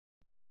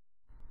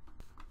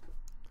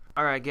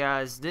Alright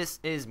guys,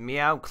 this is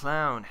Meow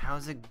Clown.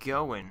 How's it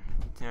going?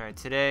 Alright,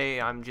 today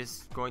I'm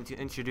just going to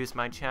introduce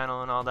my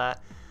channel and all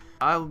that.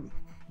 I'll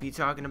be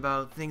talking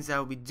about things I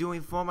will be doing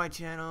for my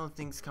channel,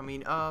 things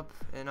coming up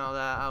and all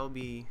that. I'll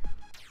be,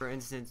 for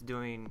instance,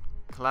 doing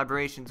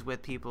collaborations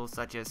with people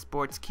such as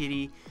Sports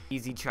Kitty,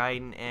 Easy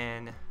Triton,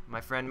 and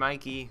my friend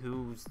Mikey,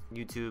 whose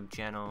YouTube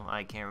channel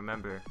I can't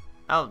remember.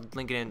 I'll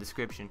link it in the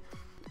description.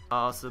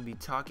 I'll also be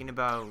talking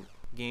about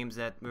games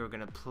that we were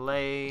gonna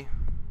play.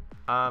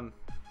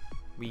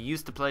 We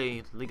used to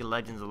play League of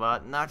Legends a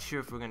lot. Not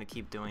sure if we're gonna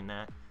keep doing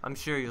that. I'm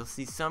sure you'll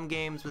see some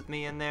games with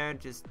me in there.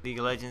 Just League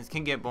of Legends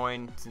can get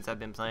boring since I've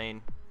been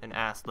playing an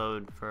ass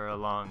load for a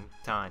long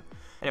time.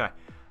 Anyway,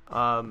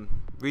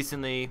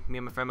 recently me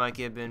and my friend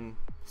Mikey have been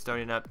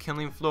starting up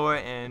Killing Floor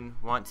and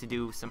want to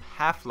do some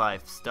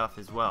Half-Life stuff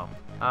as well.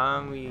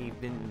 We've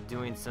been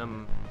doing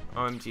some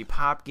OMG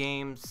Pop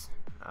games.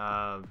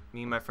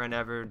 Me and my friend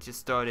Ever just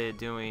started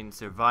doing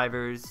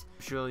Survivors.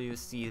 Surely you'll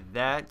see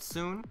that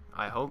soon,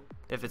 I hope,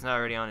 if it's not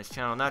already on his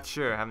channel. Not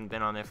sure, I haven't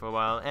been on there for a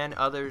while. And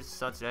others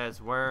such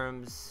as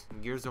Worms,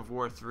 Gears of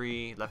War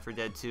 3, Left 4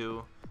 Dead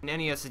 2, and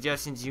any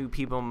suggestions you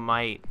people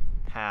might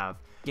have.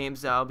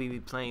 Games that I'll be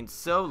playing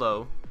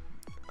solo.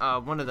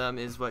 One of them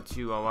is what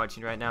you are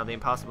watching right now, The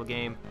Impossible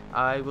Game.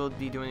 I will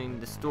be doing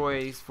the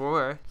stories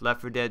for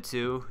Left 4 Dead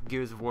 2,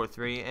 Gears of War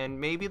 3, and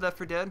maybe Left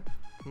 4 Dead,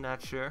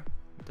 not sure.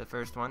 The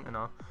first one and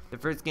all. The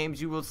first game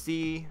you will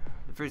see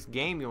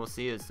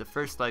is the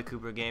first Sly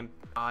Cooper game.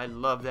 I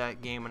loved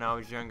that game when I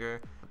was younger.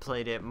 I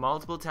played it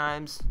multiple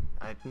times.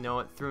 I know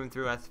it through and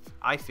through.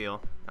 I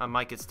feel I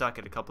might get stuck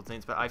at a couple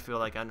things, but I feel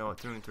like I know it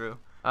through and through.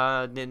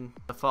 Then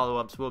the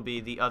follow-ups will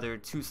be the other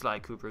two Sly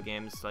Cooper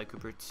games, Sly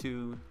Cooper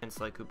 2 and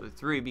Sly Cooper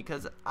 3,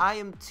 because I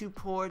am too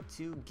poor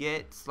to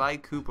get Sly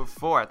Cooper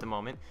 4 at the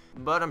moment,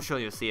 but I'm sure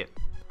you'll see it.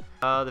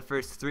 The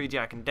first 3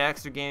 Jak and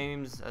Daxter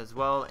games as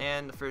well,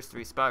 and the first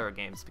 3 Spyro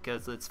games,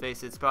 because let's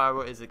face it,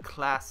 Spyro is a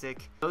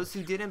classic. Those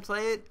who didn't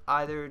play it,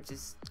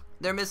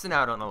 they're missing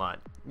out on a lot.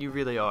 You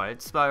really are. The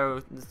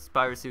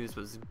Spyro series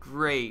was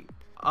great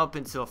up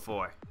until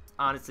 4.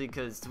 Honestly,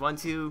 because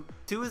 2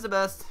 is the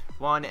best,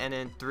 1 and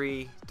then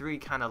 3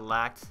 kind of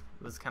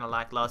was kind of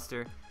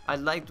lackluster. I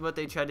liked what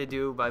they tried to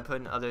do by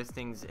putting other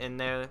things in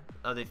there,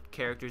 other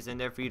characters in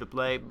there for you to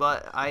play,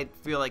 but I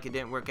feel like it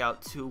didn't work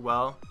out too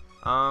well.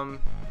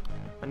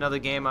 Another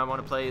game I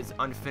want to play is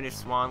Unfinished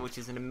Swan, which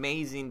is an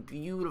amazing,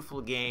 beautiful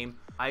game.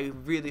 I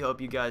really hope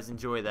you guys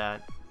enjoy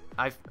that.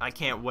 I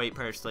can't wait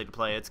personally to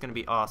play it. It's gonna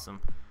be awesome.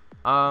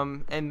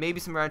 And maybe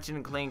some Ratchet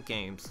and Clank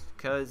games,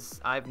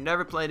 cause I've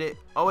never played it,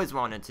 always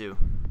wanted to.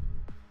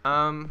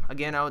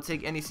 Again, I will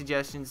take any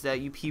suggestions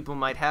that you people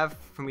might have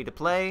for me to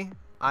play.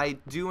 I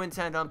do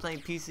intend on playing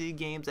PC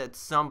games at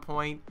some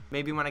point,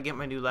 maybe when I get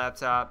my new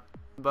laptop,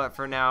 but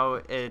for now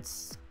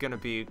it's gonna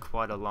be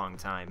quite a long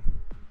time.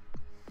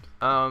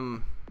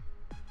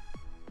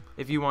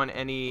 If you want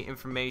any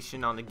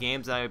information on the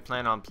games I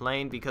plan on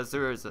playing, because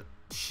there is a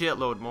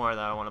shitload more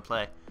that I want to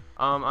play,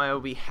 I will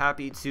be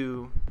happy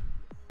to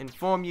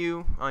inform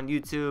you on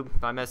YouTube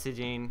by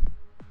messaging.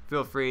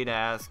 Feel free to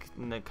ask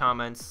in the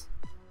comments,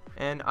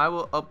 and I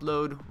will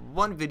upload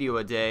 1 video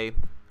a day.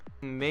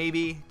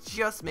 Maybe,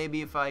 just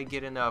maybe, if I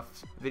get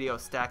enough videos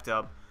stacked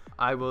up,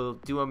 I will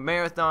do a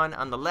marathon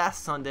on the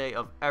last Sunday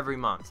of every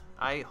month.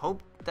 I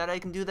hope that I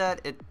can do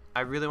that.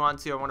 I really want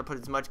to. I want to put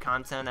as much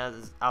content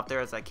out there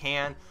as I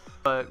can,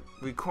 but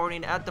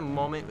recording at the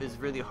moment is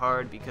really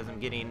hard because I'm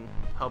getting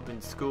help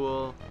in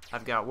school.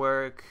 I've got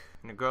work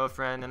and a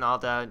girlfriend and all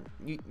that.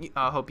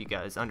 I hope you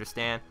guys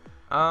understand.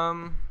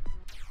 Yeah,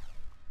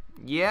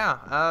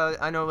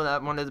 I know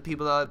that one of the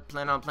people that I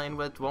plan on playing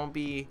with won't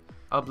be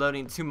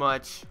uploading too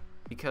much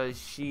because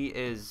she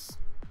is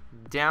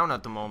down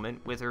at the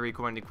moment with her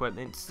recording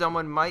equipment.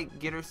 Someone might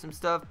get her some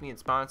stuff, being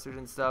sponsored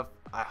and stuff.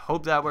 I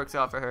hope that works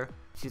out for her.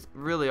 She's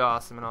really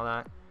awesome and all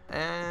that.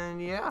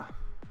 And yeah,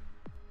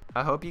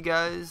 I hope you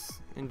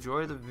guys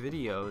enjoy the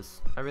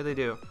videos. I really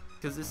do,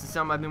 because this is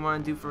something I've been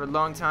wanting to do for a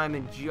long time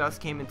and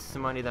just came into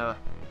some money that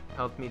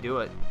helped me do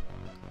it.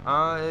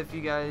 If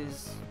you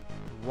guys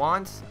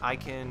want, I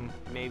can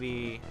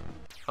maybe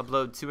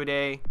upload 2 a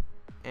day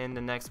in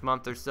the next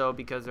month or so,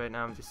 because right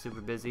now I'm just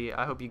super busy.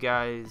 I hope you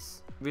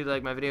guys really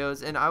like my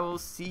videos, and I will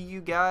see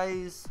you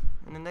guys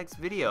in the next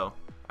video.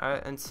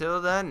 Alright, until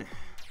then.